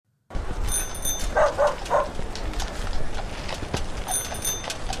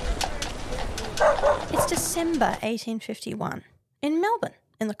December 1851 in Melbourne,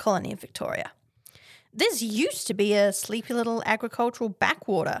 in the colony of Victoria. This used to be a sleepy little agricultural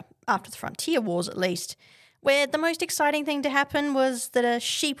backwater, after the frontier wars at least, where the most exciting thing to happen was that a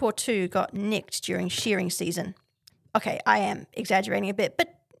sheep or two got nicked during shearing season. Okay, I am exaggerating a bit,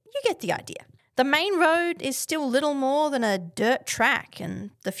 but you get the idea. The main road is still little more than a dirt track,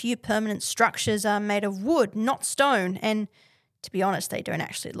 and the few permanent structures are made of wood, not stone, and to be honest, they don't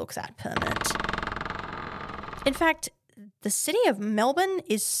actually look that permanent. In fact, the city of Melbourne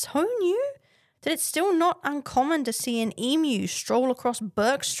is so new that it's still not uncommon to see an emu stroll across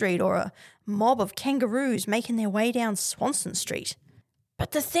Burke Street or a mob of kangaroos making their way down Swanston Street.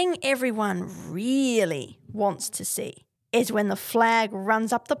 But the thing everyone really wants to see is when the flag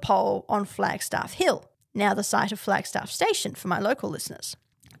runs up the pole on Flagstaff Hill, now the site of Flagstaff Station for my local listeners,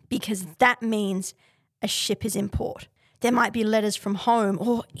 because that means a ship is in port. There might be letters from home,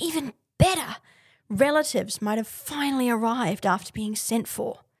 or even better, relatives might have finally arrived after being sent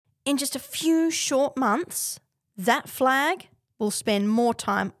for. In just a few short months, that flag will spend more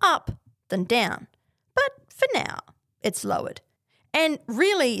time up than down. But for now, it's lowered. And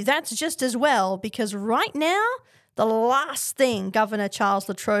really, that's just as well, because right now, the last thing Governor Charles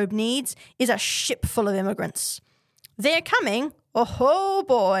Trobe needs is a ship full of immigrants. They're coming. Oh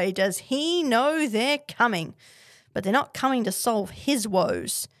boy, does he know they're coming. But they're not coming to solve his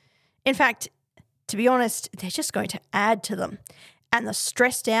woes. In fact, to be honest, they're just going to add to them. And the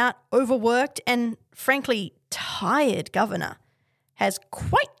stressed out, overworked, and frankly tired governor has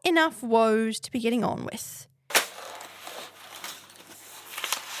quite enough woes to be getting on with.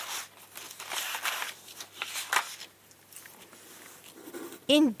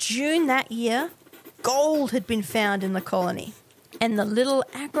 In June that year, gold had been found in the colony, and the little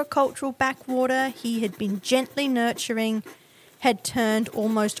agricultural backwater he had been gently nurturing had turned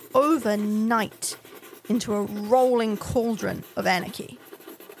almost overnight into a rolling cauldron of anarchy.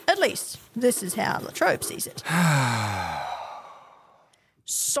 At least, this is how Trobe sees it.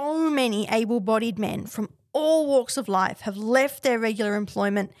 So many able-bodied men from all walks of life have left their regular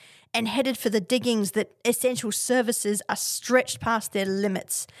employment and headed for the diggings that essential services are stretched past their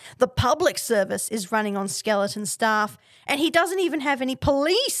limits. The public service is running on skeleton staff, and he doesn't even have any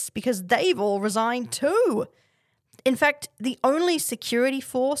police because they've all resigned too. In fact, the only security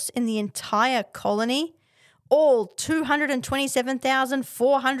force in the entire colony, all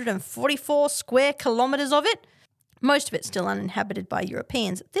 227,444 square kilometres of it, most of it still uninhabited by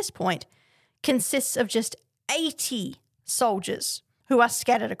Europeans at this point, consists of just 80 soldiers who are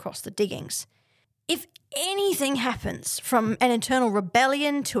scattered across the diggings. If anything happens, from an internal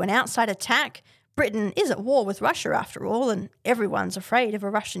rebellion to an outside attack, Britain is at war with Russia after all, and everyone's afraid of a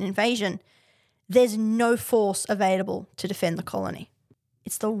Russian invasion, there's no force available to defend the colony.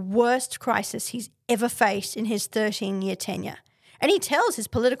 It's the worst crisis he's ever faced in his 13-year tenure. And he tells his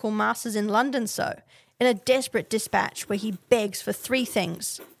political masters in London so, in a desperate dispatch where he begs for three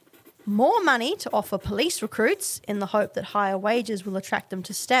things: more money to offer police recruits in the hope that higher wages will attract them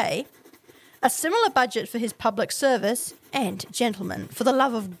to stay, a similar budget for his public service, and, gentlemen, for the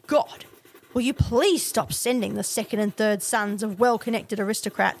love of God, will you please stop sending the second and third sons of well-connected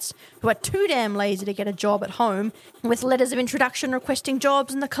aristocrats who are too damn lazy to get a job at home with letters of introduction requesting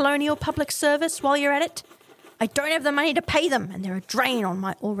jobs in the colonial public service while you're at it? I don't have the money to pay them, and they're a drain on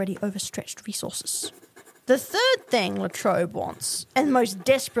my already overstretched resources. The third thing Trobe wants, and most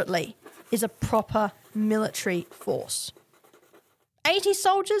desperately, is a proper military force. 80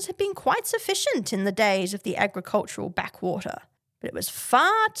 soldiers had been quite sufficient in the days of the agricultural backwater, but it was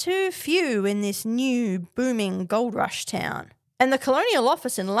far too few in this new, booming gold rush town. And the Colonial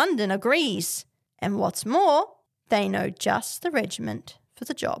Office in London agrees. And what's more, they know just the regiment for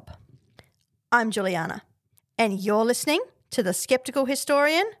the job. I'm Juliana, and you're listening to The Skeptical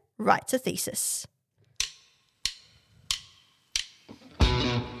Historian Writes a Thesis.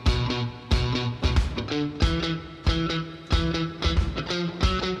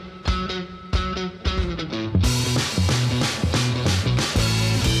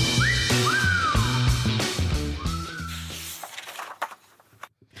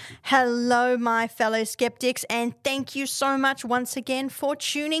 Hello, my fellow skeptics, and thank you so much once again for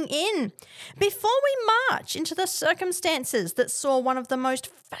tuning in. Before we march into the circumstances that saw one of the most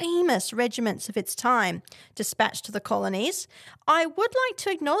famous regiments of its time dispatched to the colonies, I would like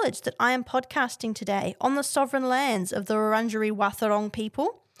to acknowledge that I am podcasting today on the sovereign lands of the Wurundjeri Wathaurong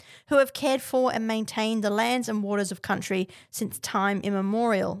people, who have cared for and maintained the lands and waters of country since time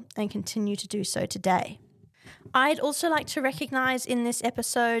immemorial and continue to do so today. I'd also like to recognise in this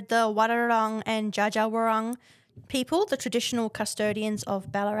episode the Wadawurrung and Djajawarrung, People, the traditional custodians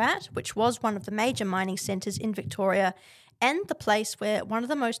of Ballarat, which was one of the major mining centres in Victoria, and the place where one of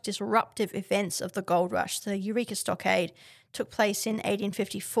the most disruptive events of the gold rush, the Eureka Stockade, took place in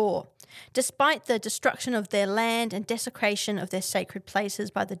 1854. Despite the destruction of their land and desecration of their sacred places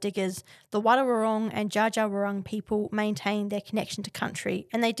by the diggers, the Wadawurrung and Dja Dja Wurrung people maintained their connection to country,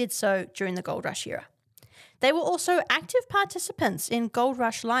 and they did so during the gold rush era. They were also active participants in gold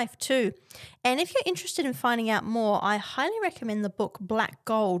rush life too. And if you're interested in finding out more, I highly recommend the book Black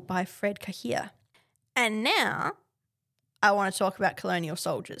Gold by Fred Kahir. And now I want to talk about colonial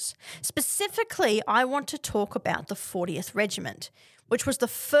soldiers. Specifically, I want to talk about the 40th Regiment, which was the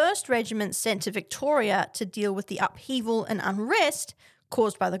first regiment sent to Victoria to deal with the upheaval and unrest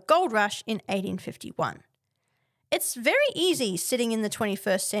caused by the gold rush in 1851. It's very easy sitting in the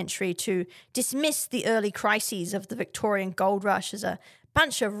 21st century to dismiss the early crises of the Victorian gold rush as a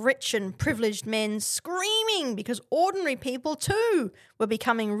bunch of rich and privileged men screaming because ordinary people too were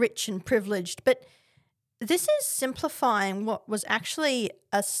becoming rich and privileged. But this is simplifying what was actually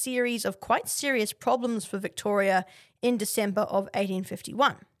a series of quite serious problems for Victoria in December of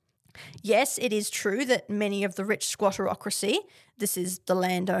 1851. Yes, it is true that many of the rich squatterocracy, this is the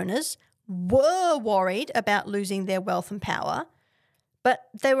landowners, were worried about losing their wealth and power, but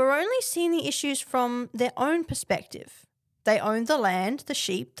they were only seeing the issues from their own perspective. They owned the land, the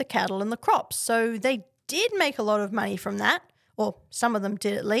sheep, the cattle, and the crops, so they did make a lot of money from that, or some of them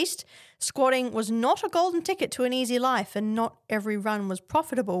did at least. Squatting was not a golden ticket to an easy life, and not every run was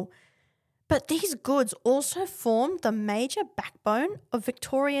profitable. But these goods also formed the major backbone of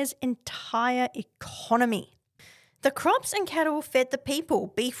Victoria's entire economy. The crops and cattle fed the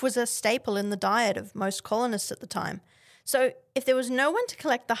people. Beef was a staple in the diet of most colonists at the time. So if there was no one to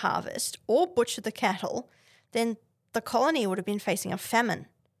collect the harvest or butcher the cattle, then the colony would have been facing a famine.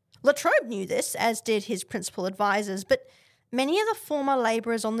 Trobe knew this, as did his principal advisors, but many of the former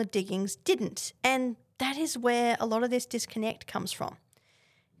labourers on the diggings didn't, and that is where a lot of this disconnect comes from.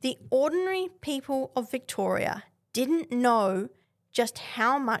 The ordinary people of Victoria didn't know just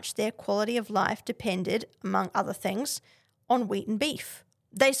how much their quality of life depended, among other things, on wheat and beef.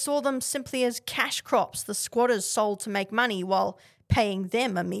 They saw them simply as cash crops the squatters sold to make money while paying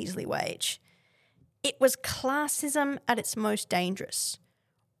them a measly wage. It was classism at its most dangerous.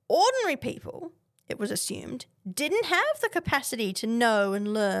 Ordinary people, it was assumed, didn't have the capacity to know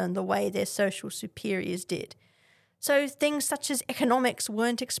and learn the way their social superiors did. So things such as economics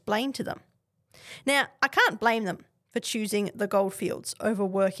weren't explained to them. Now, I can't blame them for choosing the goldfields over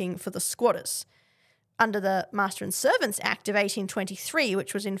working for the squatters. Under the Master and Servants Act of 1823,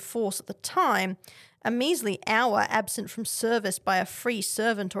 which was in force at the time, a measly hour absent from service by a free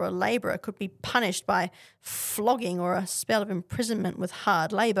servant or a labourer could be punished by flogging or a spell of imprisonment with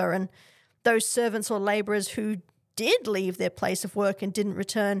hard labour, and those servants or labourers who did leave their place of work and didn't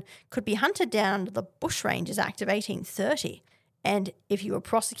return could be hunted down under the Bushrangers Act of 1830. And if you were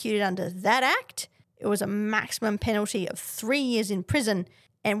prosecuted under that act, it was a maximum penalty of 3 years in prison,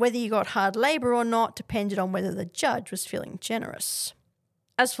 and whether you got hard labour or not depended on whether the judge was feeling generous.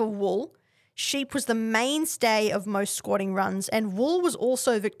 As for wool, sheep was the mainstay of most squatting runs, and wool was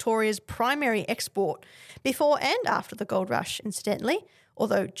also Victoria's primary export before and after the gold rush, incidentally,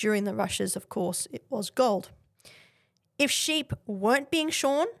 although during the rushes, of course, it was gold. If sheep weren't being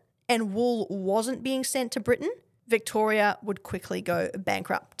shorn and wool wasn't being sent to Britain, Victoria would quickly go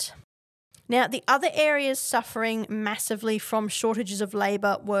bankrupt. Now, the other areas suffering massively from shortages of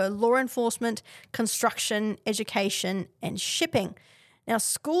labour were law enforcement, construction, education, and shipping. Now,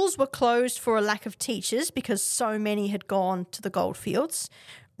 schools were closed for a lack of teachers because so many had gone to the goldfields.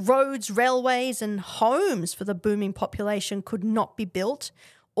 Roads, railways, and homes for the booming population could not be built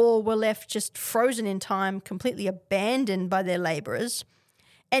or were left just frozen in time, completely abandoned by their labourers.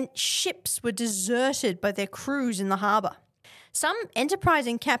 And ships were deserted by their crews in the harbour. Some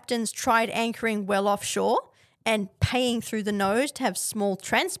enterprising captains tried anchoring well offshore and paying through the nose to have small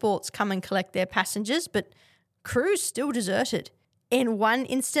transports come and collect their passengers, but crews still deserted. In one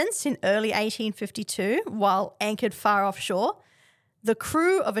instance, in early 1852, while anchored far offshore, the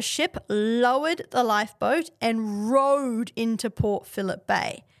crew of a ship lowered the lifeboat and rowed into Port Phillip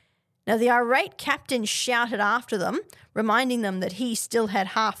Bay. Now, the irate captain shouted after them, reminding them that he still had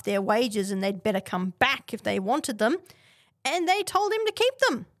half their wages and they'd better come back if they wanted them, and they told him to keep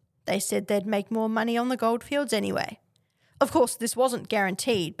them. They said they'd make more money on the goldfields anyway. Of course, this wasn't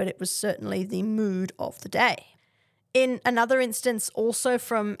guaranteed, but it was certainly the mood of the day. In another instance, also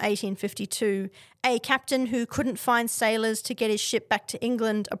from 1852, a captain who couldn't find sailors to get his ship back to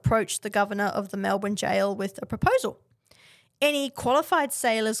England approached the governor of the Melbourne jail with a proposal. Any qualified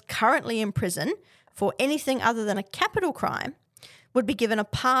sailors currently in prison for anything other than a capital crime would be given a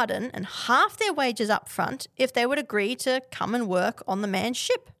pardon and half their wages up front if they would agree to come and work on the manned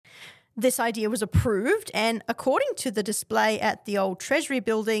ship. This idea was approved, and according to the display at the old Treasury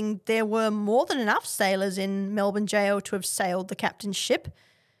building, there were more than enough sailors in Melbourne jail to have sailed the captain's ship.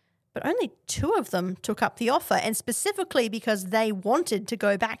 But only 2 of them took up the offer, and specifically because they wanted to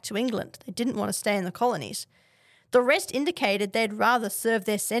go back to England. They didn't want to stay in the colonies. The rest indicated they'd rather serve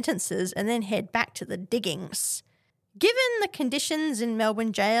their sentences and then head back to the diggings. Given the conditions in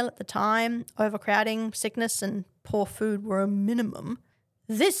Melbourne jail at the time, overcrowding, sickness and poor food were a minimum,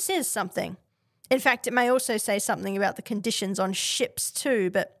 this says something. In fact, it may also say something about the conditions on ships too,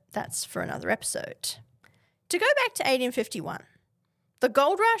 but that's for another episode. To go back to 1851, the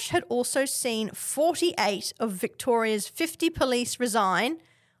gold rush had also seen 48 of Victoria's 50 police resign,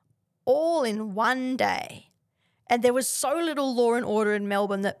 all in one day. And there was so little law and order in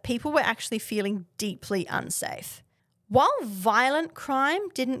Melbourne that people were actually feeling deeply unsafe. While violent crime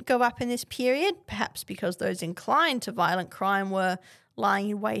didn't go up in this period, perhaps because those inclined to violent crime were lying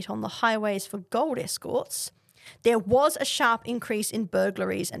in wait on the highways for gold escorts, there was a sharp increase in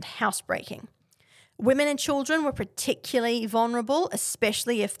burglaries and housebreaking. Women and children were particularly vulnerable,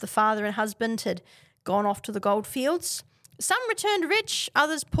 especially if the father and husband had gone off to the goldfields. Some returned rich,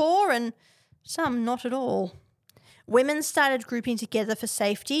 others poor, and some not at all. Women started grouping together for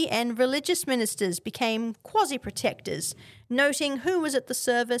safety, and religious ministers became quasi-protectors, noting who was at the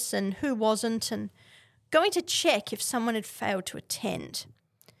service and who wasn't, and going to check if someone had failed to attend.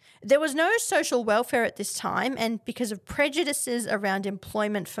 There was no social welfare at this time, and because of prejudices around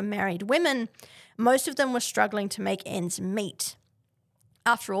employment for married women, most of them were struggling to make ends meet.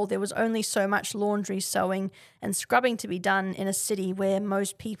 After all, there was only so much laundry, sewing, and scrubbing to be done in a city where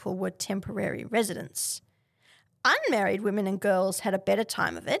most people were temporary residents. Unmarried women and girls had a better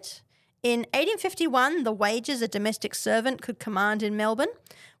time of it. In 1851, the wages a domestic servant could command in Melbourne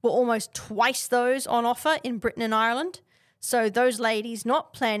were almost twice those on offer in Britain and Ireland. So those ladies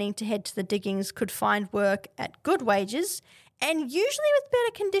not planning to head to the diggings could find work at good wages, and usually with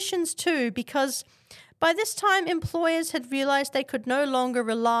better conditions too, because by this time employers had realised they could no longer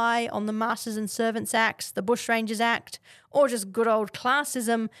rely on the Masters and Servants Acts, the Bushrangers Act, or just good old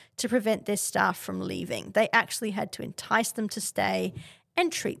classism to prevent their staff from leaving. They actually had to entice them to stay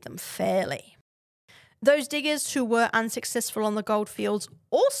and treat them fairly. Those diggers who were unsuccessful on the goldfields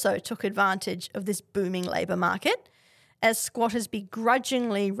also took advantage of this booming labour market, as squatters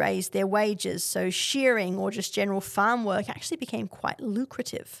begrudgingly raised their wages, so shearing or just general farm work actually became quite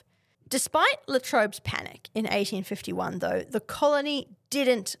lucrative. Despite La Trobe's panic in 1851, though, the colony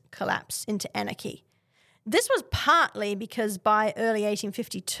didn't collapse into anarchy. This was partly because by early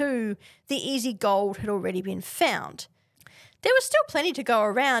 1852, the easy gold had already been found. There was still plenty to go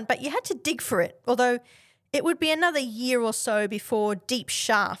around, but you had to dig for it, although it would be another year or so before deep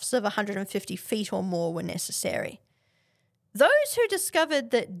shafts of 150 feet or more were necessary. Those who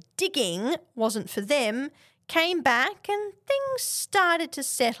discovered that digging wasn't for them came back and things started to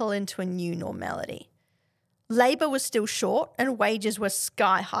settle into a new normality. Labour was still short and wages were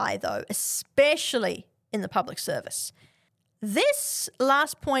sky high though, especially in the public service. This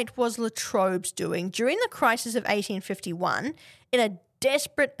last point was La Trobe's doing during the crisis of 1851 in a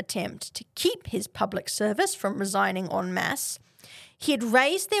desperate attempt to keep his public service from resigning en masse. He had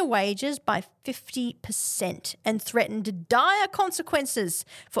raised their wages by 50% and threatened dire consequences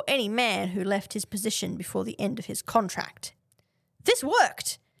for any man who left his position before the end of his contract. This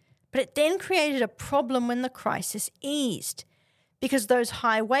worked, but it then created a problem when the crisis eased, because those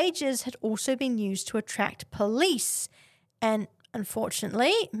high wages had also been used to attract police, and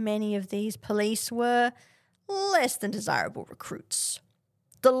unfortunately, many of these police were less than desirable recruits.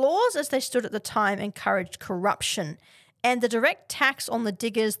 The laws as they stood at the time encouraged corruption, and the direct tax on the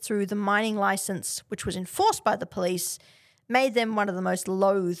diggers through the mining licence, which was enforced by the police, made them one of the most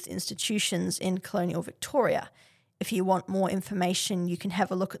loathed institutions in colonial Victoria. If you want more information, you can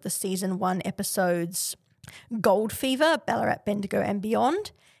have a look at the Season 1 episodes Gold Fever, Ballarat, Bendigo and Beyond,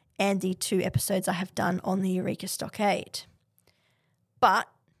 and the 2 episodes I have done on the Eureka Stockade. But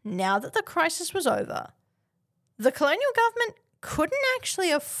now that the crisis was over, the colonial government couldn't actually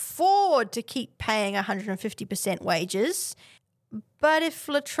afford to keep paying 150% wages, but if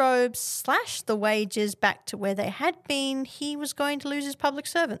La Trobe slashed the wages back to where they had been, he was going to lose his public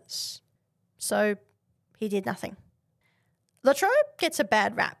servants. So he did nothing. La Trobe gets a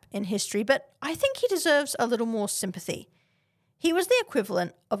bad rap in history, but I think he deserves a little more sympathy. He was the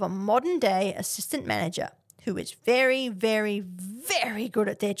equivalent of a modern-day assistant manager who is very, very, very good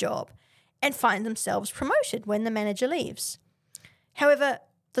at their job and find themselves promoted when the manager leaves. However,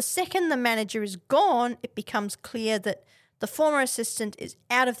 The second the manager is gone, it becomes clear that the former assistant is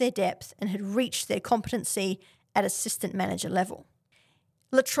out of their depth and had reached their competency at assistant manager level.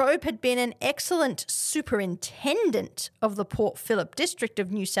 Trobe had been an excellent superintendent of the Port Phillip district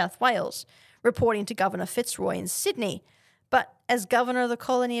of New South Wales, reporting to Governor Fitzroy in Sydney, but as governor of the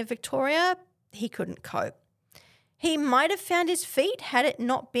colony of Victoria, he couldn't cope. He might have found his feet had it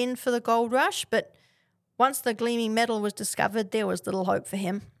not been for the gold rush, but once the gleaming metal was discovered, there was little hope for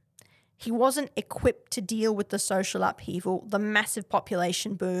him. He wasn't equipped to deal with the social upheaval, the massive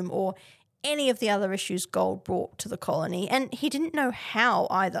population boom, or any of the other issues gold brought to the colony, and he didn't know how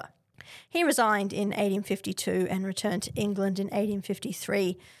either. He resigned in 1852 and returned to England in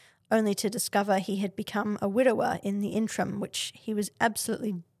 1853, only to discover he had become a widower in the interim, which he was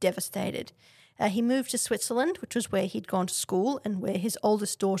absolutely devastated. He moved to Switzerland, which was where he'd gone to school and where his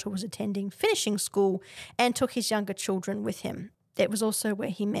oldest daughter was attending finishing school, and took his younger children with him. That was also where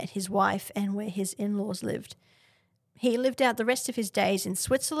he met his wife and where his in-laws lived. He lived out the rest of his days in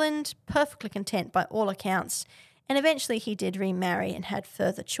Switzerland, perfectly content by all accounts, and eventually he did remarry and had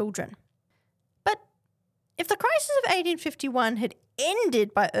further children. But if the crisis of 1851 had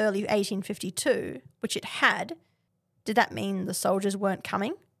ended by early 1852, which it had, did that mean the soldiers weren't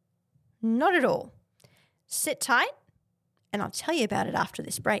coming? Not at all. Sit tight, and I'll tell you about it after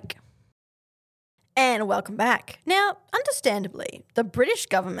this break. And welcome back. Now, understandably, the British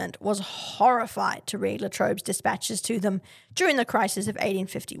government was horrified to read Trobe's dispatches to them during the crisis of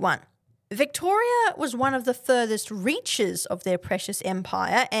 1851. Victoria was one of the furthest reaches of their precious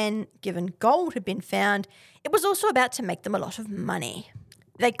empire, and given gold had been found, it was also about to make them a lot of money.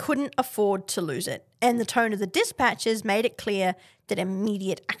 They couldn't afford to lose it, and the tone of the dispatches made it clear that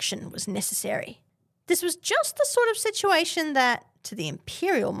immediate action was necessary. This was just the sort of situation that, to the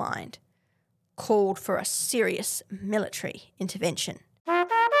imperial mind, called for a serious military intervention.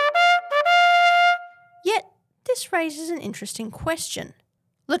 Yet, this raises an interesting question.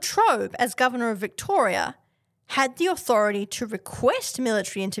 Trobe, as governor of Victoria, had the authority to request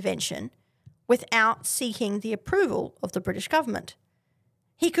military intervention without seeking the approval of the British government.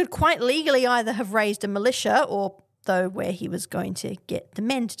 He could quite legally either have raised a militia, or, though where he was going to get the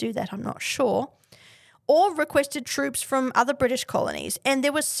men to do that, I'm not sure, or requested troops from other British colonies, and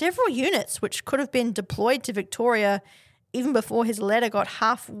there were several units which could have been deployed to Victoria even before his letter got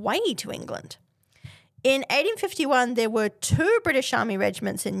halfway to England. In 1851, there were 2 British Army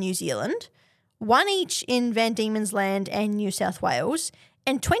regiments in New Zealand, 1 each in Van Diemen's Land and New South Wales,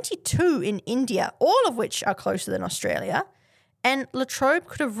 and 22 in India, all of which are closer than Australia, and Trobe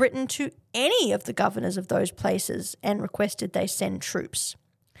could have written to any of the governors of those places and requested they send troops.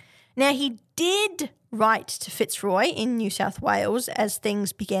 Now, he did write to Fitzroy in New South Wales as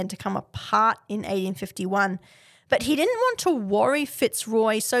things began to come apart in 1851, but he didn't want to worry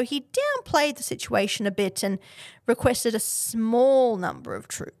Fitzroy, so he downplayed the situation a bit and requested a small number of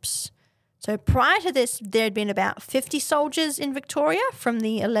troops. So prior to this, there had been about 50 soldiers in Victoria from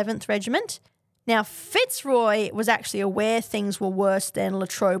the 11th Regiment. Now, Fitzroy was actually aware things were worse than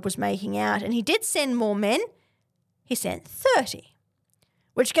Trobe was making out, and he did send more men. He sent 30,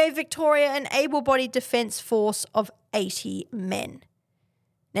 which gave Victoria an able-bodied defence force of 80 men.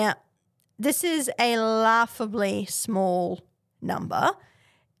 Now, this is a laughably small number,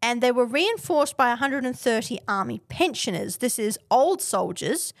 and they were reinforced by 130 army pensioners. This is old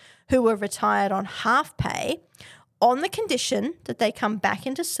soldiers who were retired on half pay on the condition that they come back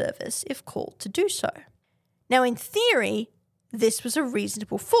into service if called to do so. Now, in theory, this was a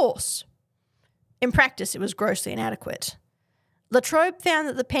reasonable force. In practice, it was grossly inadequate. Trobe found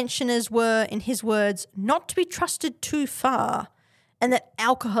that the pensioners were, in his words, not to be trusted too far, and that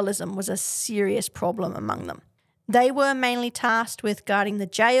alcoholism was a serious problem among them. They were mainly tasked with guarding the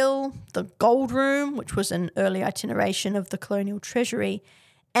jail, the gold room, which was an early itineration of the colonial treasury,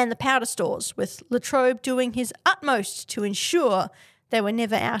 and the powder stores, with Trobe doing his utmost to ensure they were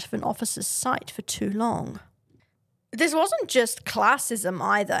never out of an officer's sight for too long. This wasn't just classism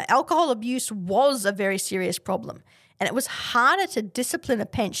either. Alcohol abuse was a very serious problem, and it was harder to discipline a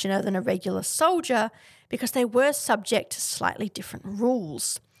pensioner than a regular soldier because they were subject to slightly different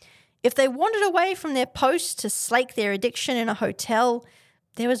rules. If they wandered away from their post to slake their addiction in a hotel,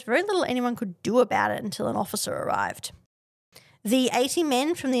 there was very little anyone could do about it until an officer arrived. The 80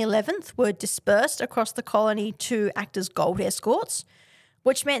 men from the 11th were dispersed across the colony to act as gold escorts,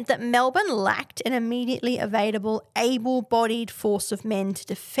 which meant that Melbourne lacked an immediately available, able-bodied force of men to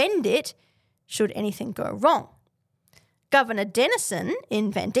defend it should anything go wrong. Governor Denison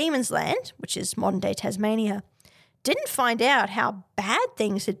in Van Diemen's Land, which is modern-day Tasmania, didn't find out how bad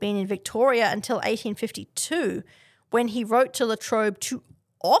things had been in Victoria until 1852, when he wrote to Trobe to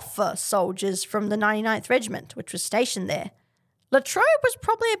offer soldiers from the 99th Regiment, which was stationed there. Latrobe was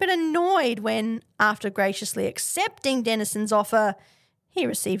probably a bit annoyed when, after graciously accepting Denison's offer, he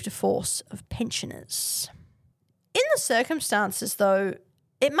received a force of pensioners. In the circumstances, though,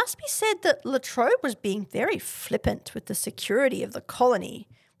 it must be said that Latrobe was being very flippant with the security of the colony,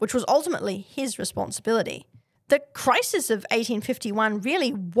 which was ultimately his responsibility. The crisis of 1851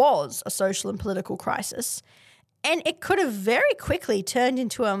 really was a social and political crisis, and it could have very quickly turned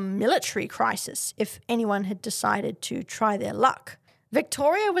into a military crisis if anyone had decided to try their luck.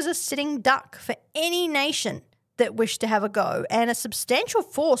 Victoria was a sitting duck for any nation that wished to have a go, and a substantial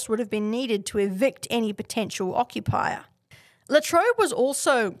force would have been needed to evict any potential occupier. Latrobe was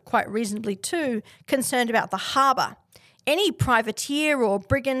also, quite reasonably too, concerned about the harbour. Any privateer or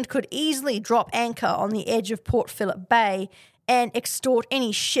brigand could easily drop anchor on the edge of Port Phillip Bay and extort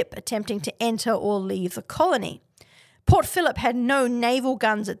any ship attempting to enter or leave the colony. Port Phillip had no naval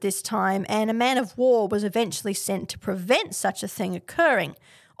guns at this time, and a man of war was eventually sent to prevent such a thing occurring,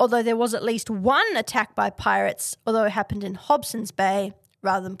 although there was at least one attack by pirates, although it happened in Hobson's Bay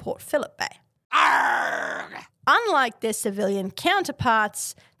rather than Port Phillip Bay. Arrgh! Unlike their civilian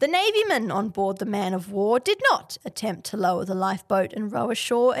counterparts, the navymen on board the man of war did not attempt to lower the lifeboat and row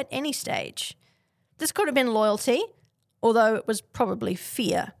ashore at any stage. This could have been loyalty, although it was probably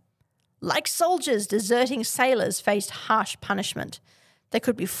fear. Like soldiers, deserting sailors faced harsh punishment. They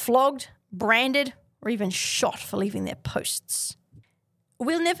could be flogged, branded, or even shot for leaving their posts.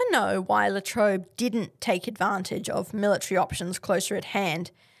 We'll never know why Latrobe didn't take advantage of military options closer at hand,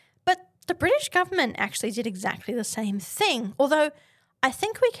 but the British government actually did exactly the same thing, although I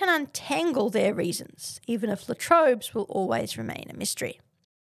think we can untangle their reasons, even if Latrobe's will always remain a mystery.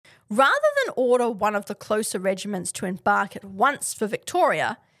 Rather than order one of the closer regiments to embark at once for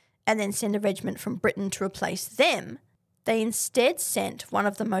Victoria, and then send a regiment from Britain to replace them, they instead sent one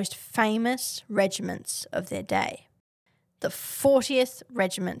of the most famous regiments of their day, the 40th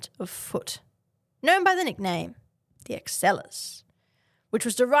Regiment of Foot, known by the nickname the Excellers, which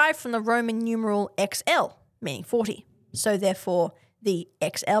was derived from the Roman numeral XL, meaning 40, so therefore the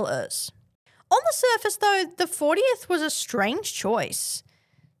XLers. On the surface, though, the 40th was a strange choice.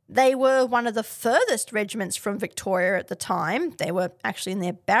 They were one of the furthest regiments from Victoria at the time. They were actually in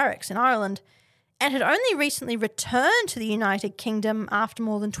their barracks in Ireland and had only recently returned to the United Kingdom after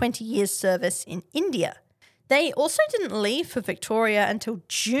more than 20 years' service in India. They also didn't leave for Victoria until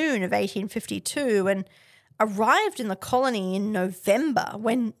June of 1852 and arrived in the colony in November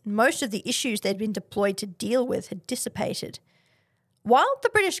when most of the issues they'd been deployed to deal with had dissipated. While the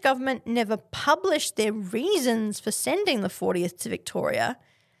British government never published their reasons for sending the 40th to Victoria,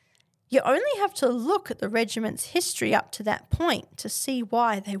 you only have to look at the regiment's history up to that point to see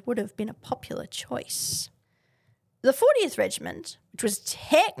why they would have been a popular choice. The 40th Regiment, which was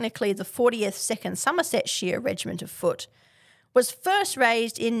technically the 40th 2nd Somersetshire Regiment of Foot, was first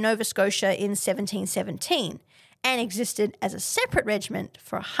raised in Nova Scotia in 1717 and existed as a separate regiment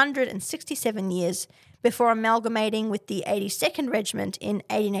for 167 years before amalgamating with the 82nd Regiment in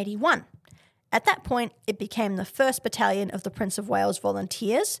 1881. At that point, it became the 1st Battalion of the Prince of Wales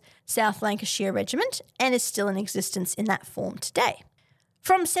Volunteers, South Lancashire Regiment, and is still in existence in that form today.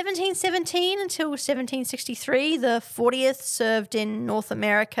 From 1717 until 1763, the 40th served in North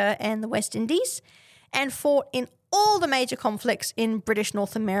America and the West Indies and fought in all the major conflicts in British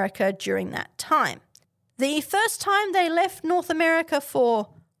North America during that time. The first time they left North America for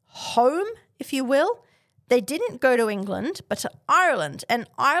home, if you will, they didn't go to England, but to Ireland, and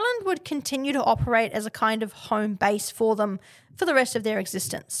Ireland would continue to operate as a kind of home base for them for the rest of their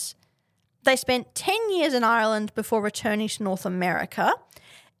existence. They spent 10 years in Ireland before returning to North America,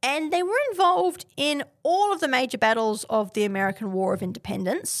 and they were involved in all of the major battles of the American War of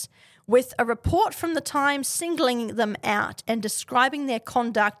Independence, with a report from the Times singling them out and describing their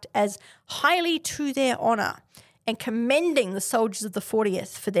conduct as highly to their honour, and commending the soldiers of the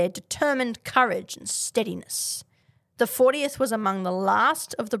 40th for their determined courage and steadiness. The 40th was among the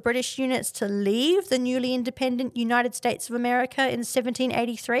last of the British units to leave the newly independent United States of America in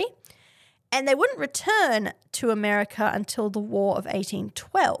 1783, and they wouldn't return to America until the War of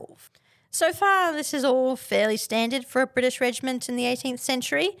 1812. So far, this is all fairly standard for a British regiment in the 18th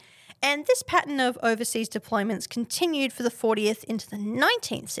century, and this pattern of overseas deployments continued for the 40th into the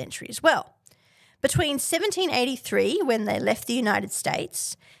 19th century as well. Between 1783, when they left the United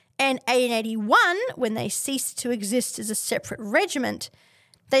States, and 1881, when they ceased to exist as a separate regiment,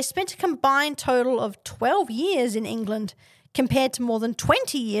 they spent a combined total of 12 years in England, compared to more than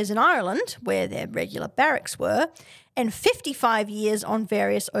 20 years in Ireland, where their regular barracks were, and 55 years on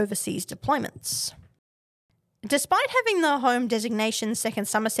various overseas deployments. Despite having the home designation 2nd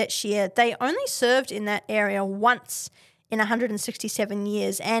Somersetshire, they only served in that area once in 167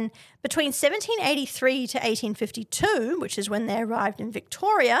 years, and between 1783 to 1852, which is when they arrived in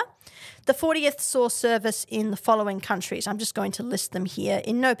Victoria, the 40th saw service in the following countries. I'm just going to list them here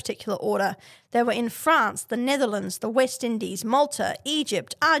in no particular order. They were in France, the Netherlands, the West Indies, Malta,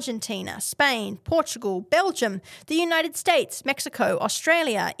 Egypt, Argentina, Spain, Portugal, Belgium, the United States, Mexico,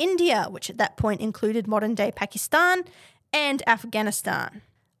 Australia, India, which at that point included modern-day Pakistan, and Afghanistan.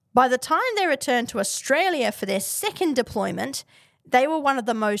 By the time they returned to Australia for their second deployment, they were one of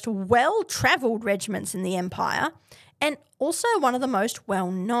the most well-travelled regiments in the Empire and also one of the most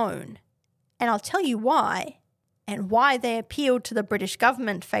well-known. And I'll tell you why, and why they appealed to the British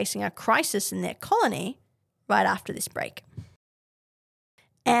government facing a crisis in their colony right after this break.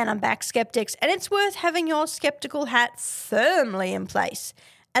 And I'm back, skeptics, and it's worth having your skeptical hat firmly in place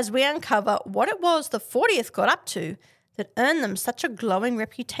as we uncover what it was the 40th got up to that earned them such a glowing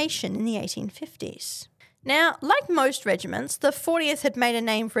reputation in the 1850s. Now, like most regiments, the 40th had made a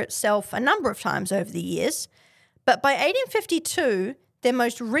name for itself a number of times over the years, but by 1852, their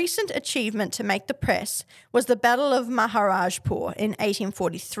most recent achievement to make the press was the Battle of Maharajpur in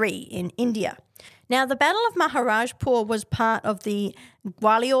 1843 in India. Now, the Battle of Maharajpur was part of the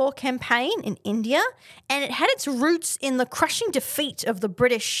Gwalior campaign in India, and it had its roots in the crushing defeat of the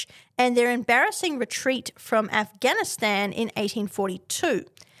British and their embarrassing retreat from Afghanistan in 1842.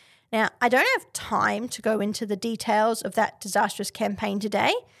 Now, I don't have time to go into the details of that disastrous campaign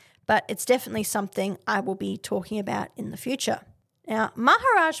today, but it's definitely something I will be talking about in the future. Now,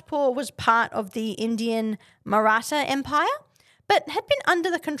 Maharajpur was part of the Indian Maratha Empire, but had been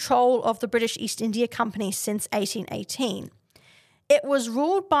under the control of the British East India Company since 1818. It was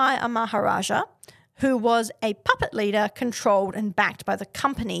ruled by a Maharaja, who was a puppet leader controlled and backed by the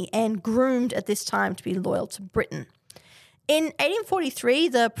company and groomed at this time to be loyal to Britain. In 1843,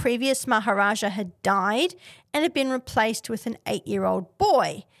 the previous Maharaja had died and had been replaced with an 8-year-old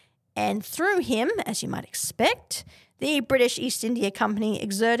boy. And through him, as you might expect, the British East India Company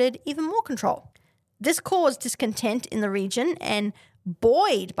exerted even more control. This caused discontent in the region, and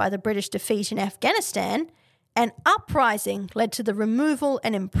buoyed by the British defeat in Afghanistan, an uprising led to the removal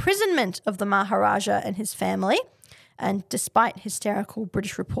and imprisonment of the Maharaja and his family, and despite hysterical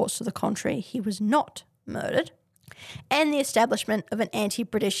British reports to the contrary, he was not murdered, and the establishment of an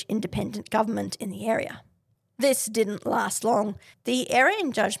anti-British independent government in the area. This didn't last long. The error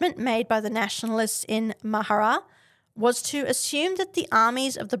in judgment made by the nationalists in Mahara was to assume that the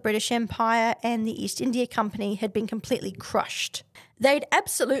armies of the British Empire and the East India Company had been completely crushed. They'd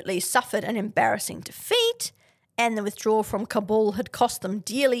absolutely suffered an embarrassing defeat, and the withdrawal from Kabul had cost them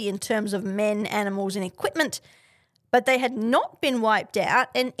dearly in terms of men, animals, and equipment, but they had not been wiped out,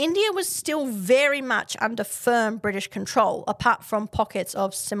 and India was still very much under firm British control, apart from pockets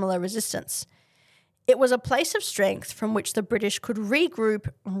of similar resistance. It was a place of strength from which the British could regroup,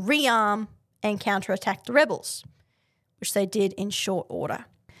 rearm, and counterattack the rebels, which they did in short order.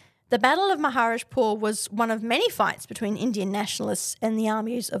 The Battle of Maharajpur was one of many fights between Indian nationalists and the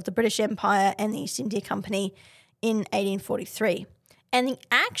armies of the British Empire and the East India Company in 1843. And the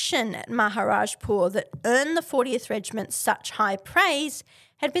action at Maharajpur that earned the 40th Regiment such high praise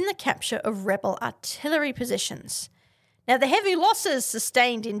had been the capture of rebel artillery positions. Now, the heavy losses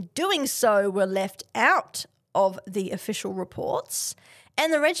sustained in doing so were left out of the official reports,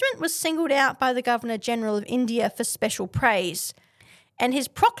 and the regiment was singled out by the Governor-General of India for special praise. And his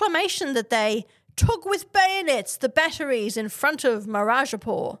proclamation that they took with bayonets the batteries in front of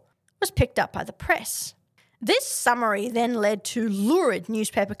Maharajpur was picked up by the press. This summary then led to lurid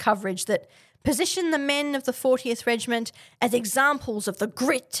newspaper coverage that positioned the men of the 40th Regiment as examples of the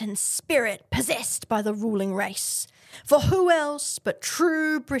grit and spirit possessed by the ruling race. For who else but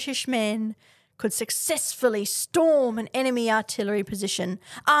true British men could successfully storm an enemy artillery position,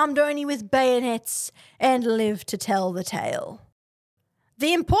 armed only with bayonets, and live to tell the tale?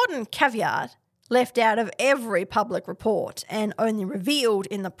 The important caveat, left out of every public report and only revealed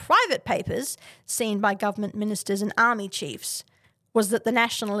in the private papers seen by government ministers and army chiefs, was that the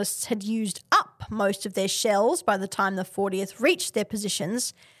nationalists had used up most of their shells by the time the 40th reached their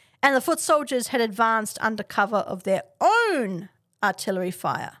positions, and the foot soldiers had advanced under cover of their own artillery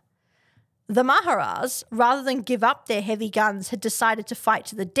fire. The Maharas, rather than give up their heavy guns, had decided to fight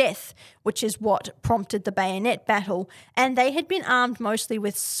to the death, which is what prompted the bayonet battle, and they had been armed mostly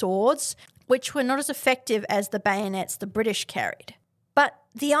with swords, which were not as effective as the bayonets the British carried. But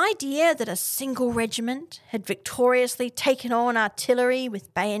the idea that a single regiment had victoriously taken on artillery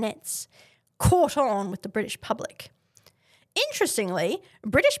with bayonets caught on with the British public. Interestingly,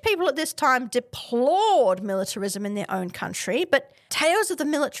 British people at this time deplored militarism in their own country, but tales of the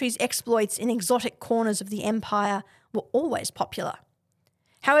military's exploits in exotic corners of the empire were always popular.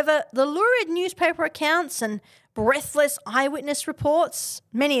 However, the lurid newspaper accounts and breathless eyewitness reports,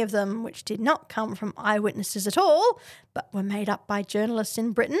 many of them which did not come from eyewitnesses at all, but were made up by journalists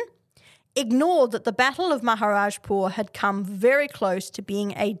in Britain, ignored that the Battle of Maharajpur had come very close to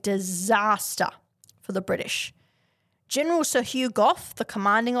being a disaster for the British. General Sir Hugh Gough, the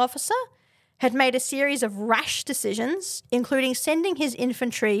commanding officer, had made a series of rash decisions, including sending his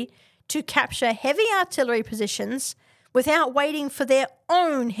infantry to capture heavy artillery positions without waiting for their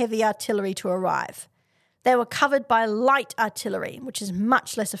own heavy artillery to arrive. They were covered by light artillery, which is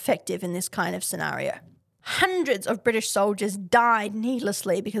much less effective in this kind of scenario. Hundreds of British soldiers died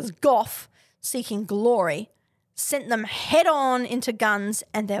needlessly because Gough, seeking glory, sent them head-on into guns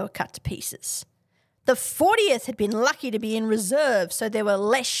and they were cut to pieces. The 40th had been lucky to be in reserve, so there were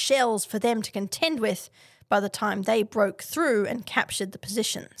less shells for them to contend with by the time they broke through and captured the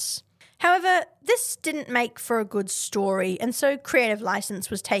positions. However, this didn't make for a good story, and so creative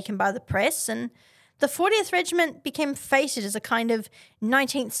license was taken by the press, and the 40th Regiment became fated as a kind of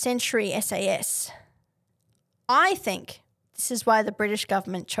 19th century SAS. I think this is why the British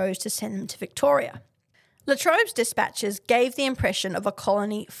government chose to send them to Victoria. La Trobe's dispatches gave the impression of a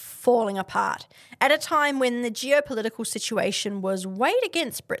colony falling apart at a time when the geopolitical situation was weighed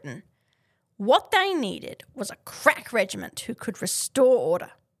against Britain. What they needed was a crack regiment who could restore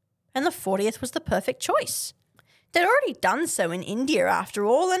order, and the 40th was the perfect choice. They'd already done so in India after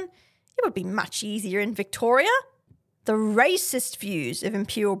all, and it would be much easier in Victoria. The racist views of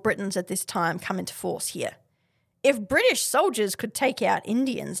Imperial Britons at this time come into force here. If British soldiers could take out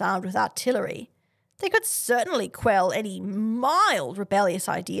Indians armed with artillery, they could certainly quell any mild rebellious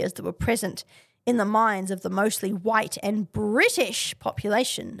ideas that were present in the minds of the mostly white and British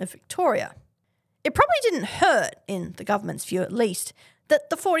population of Victoria. It probably didn't hurt, in the government's view at least,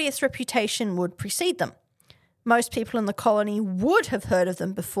 that the 40th's reputation would precede them. Most people in the colony would have heard of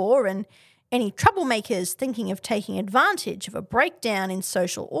them before, and any troublemakers thinking of taking advantage of a breakdown in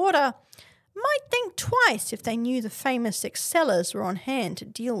social order might think twice if they knew the famous excellers were on hand to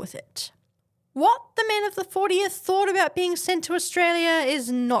deal with it. What the men of the 40th thought about being sent to Australia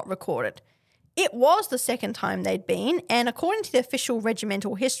is not recorded. It was the second time they'd been, and according to the official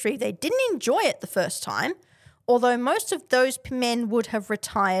regimental history, they didn't enjoy it the first time, although most of those men would have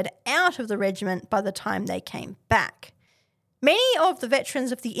retired out of the regiment by the time they came back. Many of the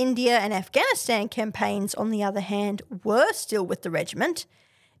veterans of the India and Afghanistan campaigns, on the other hand, were still with the regiment,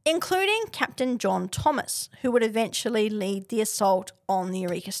 including Captain John Thomas, who would eventually lead the assault on the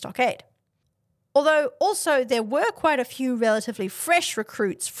Eureka Stockade. Although also there were quite a few relatively fresh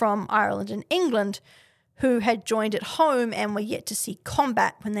recruits from Ireland and England who had joined at home and were yet to see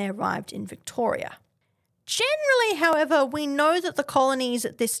combat when they arrived in Victoria. Generally, however, we know that the colonies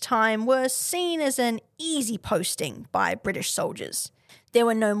at this time were seen as an easy posting by British soldiers. There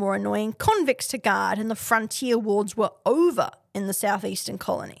were no more annoying convicts to guard, and the frontier wards were over in the southeastern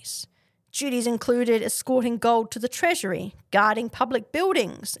colonies. Duties included escorting gold to the treasury, guarding public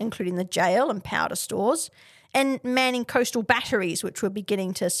buildings, including the jail and powder stores, and manning coastal batteries, which were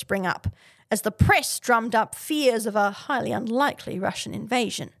beginning to spring up as the press drummed up fears of a highly unlikely Russian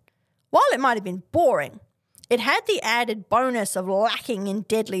invasion. While it might have been boring, it had the added bonus of lacking in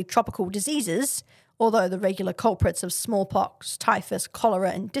deadly tropical diseases, although the regular culprits of smallpox, typhus,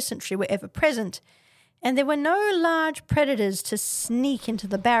 cholera, and dysentery were ever present, and there were no large predators to sneak into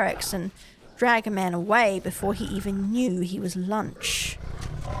the barracks and drag a man away before he even knew he was lunch.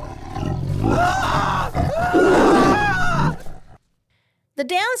 The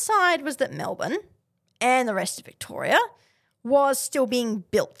downside was that Melbourne, and the rest of Victoria, was still being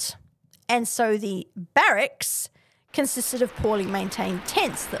built, and so the barracks consisted of poorly maintained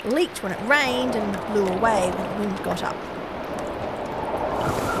tents that leaked when it rained and blew away when the wind got up.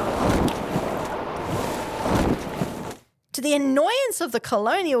 To the annoyance of the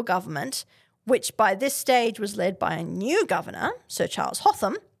colonial government, which by this stage was led by a new governor, Sir Charles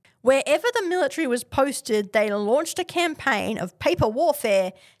Hotham, wherever the military was posted, they launched a campaign of paper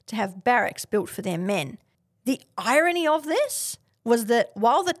warfare to have barracks built for their men. The irony of this was that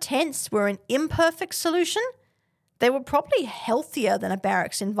while the tents were an imperfect solution, they were probably healthier than a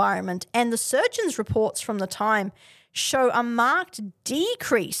barracks environment, and the surgeons' reports from the time show a marked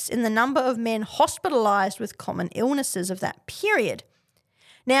decrease in the number of men hospitalised with common illnesses of that period.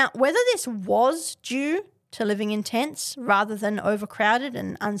 Now, whether this was due to living in tents rather than overcrowded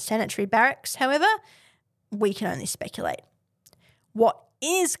and unsanitary barracks, however, we can only speculate. What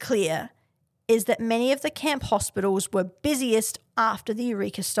is clear is that many of the camp hospitals were busiest after the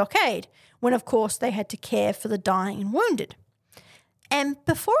Eureka Stockade, when of course they had to care for the dying and wounded. And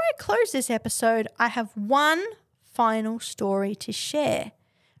before I close this episode, I have one final story to share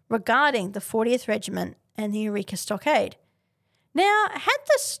regarding the 40th Regiment and the Eureka Stockade. Now, had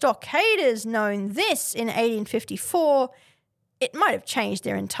the stockaders known this in 1854, it might have changed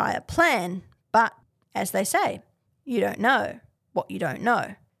their entire plan, but as they say, you don't know what you don't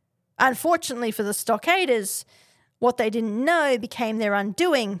know. Unfortunately for the stockaders, what they didn't know became their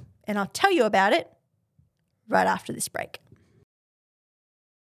undoing, and I'll tell you about it right after this break.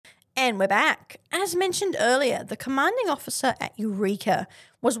 And we're back. As mentioned earlier, the commanding officer at Eureka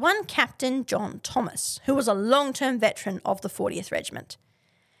was one Captain John Thomas, who was a long-term veteran of the 40th Regiment.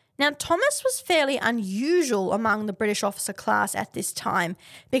 Now, Thomas was fairly unusual among the British officer class at this time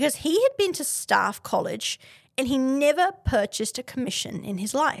because he had been to staff college and he never purchased a commission in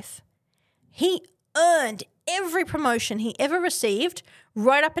his life. He earned every promotion he ever received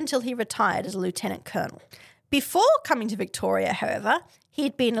right up until he retired as a lieutenant colonel. Before coming to Victoria, however, he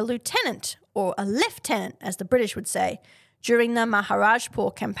had been a lieutenant, or a lieutenant as the British would say, during the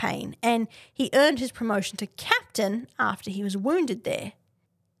Maharajpur campaign, and he earned his promotion to captain after he was wounded there.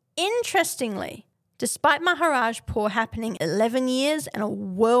 Interestingly, despite Maharajpur happening 11 years and a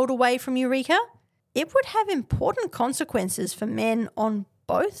world away from Eureka, it would have important consequences for men on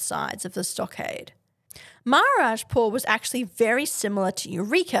both sides of the stockade. Maharajpur was actually very similar to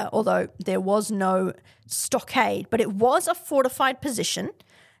Eureka, although there was no stockade, but it was a fortified position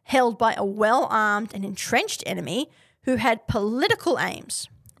held by a well-armed and entrenched enemy who had political aims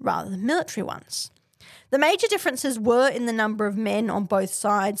rather than military ones. The major differences were in the number of men on both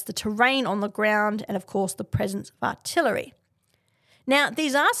sides, the terrain on the ground, and of course the presence of artillery. Now,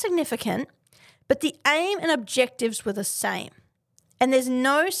 these are significant, but the aim and objectives were the same, and there's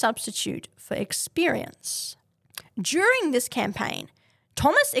no substitute for experience. During this campaign,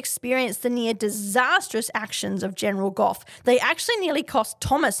 Thomas experienced the near disastrous actions of General Gough. They actually nearly cost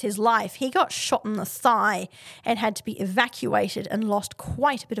Thomas his life. He got shot in the thigh and had to be evacuated and lost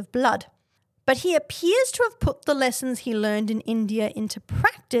quite a bit of blood. But he appears to have put the lessons he learned in India into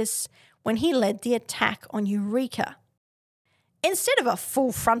practice when he led the attack on Eureka. Instead of a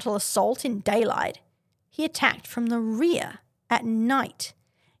full frontal assault in daylight, he attacked from the rear at night,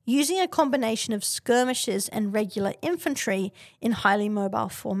 using a combination of skirmishers and regular infantry in highly mobile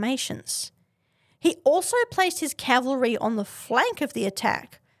formations. He also placed his cavalry on the flank of the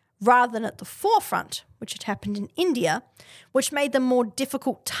attack rather than at the forefront, which had happened in India, which made them more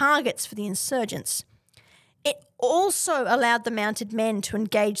difficult targets for the insurgents. It also allowed the mounted men to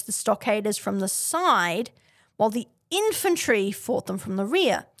engage the stockaders from the side, while the infantry fought them from the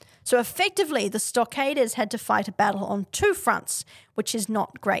rear. So effectively, the stockaders had to fight a battle on two fronts, which is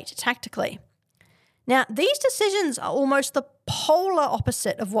not great tactically. Now, these decisions are almost the polar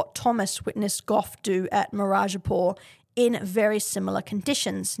opposite of what Thomas witnessed Gough do at Maharajpur in very similar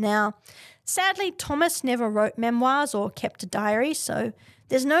conditions. Now, sadly, Thomas never wrote memoirs or kept a diary, so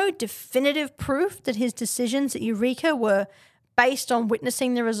there's no definitive proof that his decisions at Eureka were based on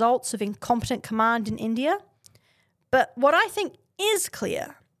witnessing the results of incompetent command in India. But what I think is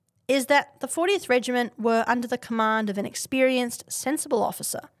clear is that the 40th Regiment were under the command of an experienced, sensible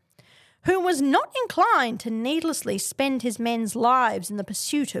officer who was not inclined to needlessly spend his men's lives in the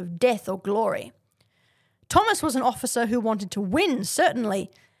pursuit of death or glory. Thomas was an officer who wanted to win,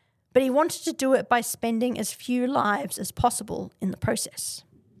 certainly, but he wanted to do it by spending as few lives as possible in the process.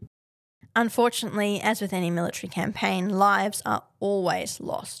 Unfortunately, as with any military campaign, lives are always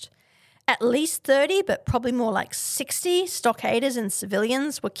lost. At least 30, but probably more like 60 stockaders and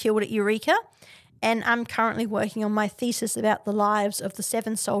civilians were killed at Eureka, and I'm currently working on my thesis about the lives of the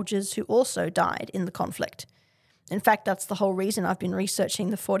 7 soldiers who also died in the conflict. In fact, that's the whole reason I've been researching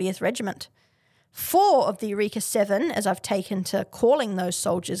the 40th Regiment. 4 of the Eureka 7, as I've taken to calling those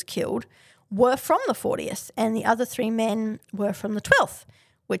soldiers killed, were from the 40th, and the other 3 men were from the 12th,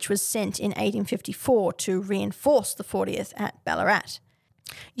 which was sent in 1854 to reinforce the 40th at Ballarat.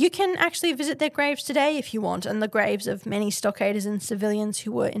 You can actually visit their graves today if you want, and the graves of many stockaders and civilians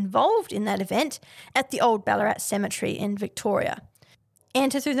who were involved in that event at the old Ballarat Cemetery in Victoria.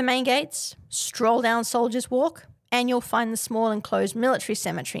 Enter through the main gates, stroll down Soldiers Walk, and you'll find the small enclosed military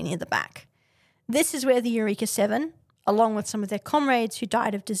cemetery near the back. This is where the Eureka 7, along with some of their comrades who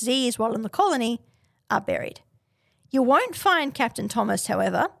died of disease while in the colony, are buried. You won't find Captain Thomas,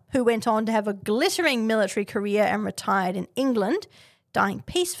 however, who went on to have a glittering military career and retired in England, dying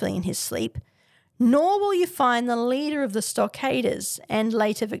peacefully in his sleep, nor will you find the leader of the stockaders and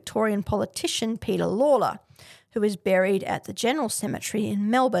later Victorian politician Peter Lalor, who is buried at the General Cemetery in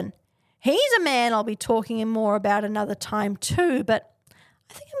Melbourne, He's a man I'll be talking more about another time too, but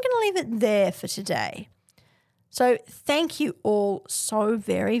I think I'm going to leave it there for today. So thank you all so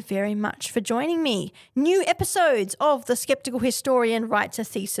very, very much for joining me. New episodes of The Skeptical Historian Writes a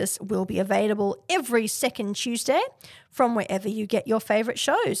Thesis will be available every second Tuesday from wherever you get your favourite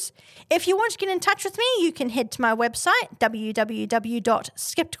shows. If you want to get in touch with me, you can head to my website,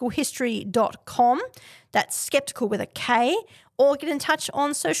 www.skepticalhistory.com. That's skeptical with a K, or get in touch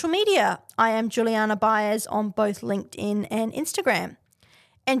on social media. I am Juliana Byers on both LinkedIn and Instagram.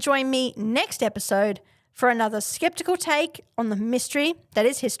 And join me next episode for another skeptical take on the mystery that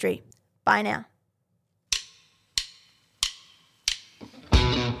is history. Bye now.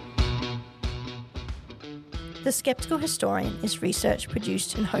 The Skeptical Historian is researched,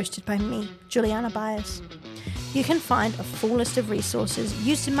 produced and hosted by me, Juliana Byers. You can find a full list of resources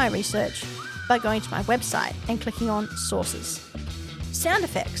used in my research by going to my website and clicking on Sources. Sound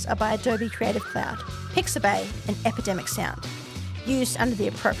effects are by Adobe Creative Cloud, Pixabay and Epidemic Sound, used under the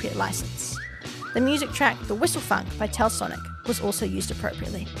appropriate license. The music track The Whistle Funk by Telsonic was also used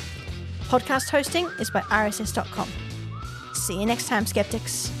appropriately. Podcast hosting is by rss.com. See you next time,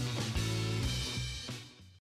 skeptics.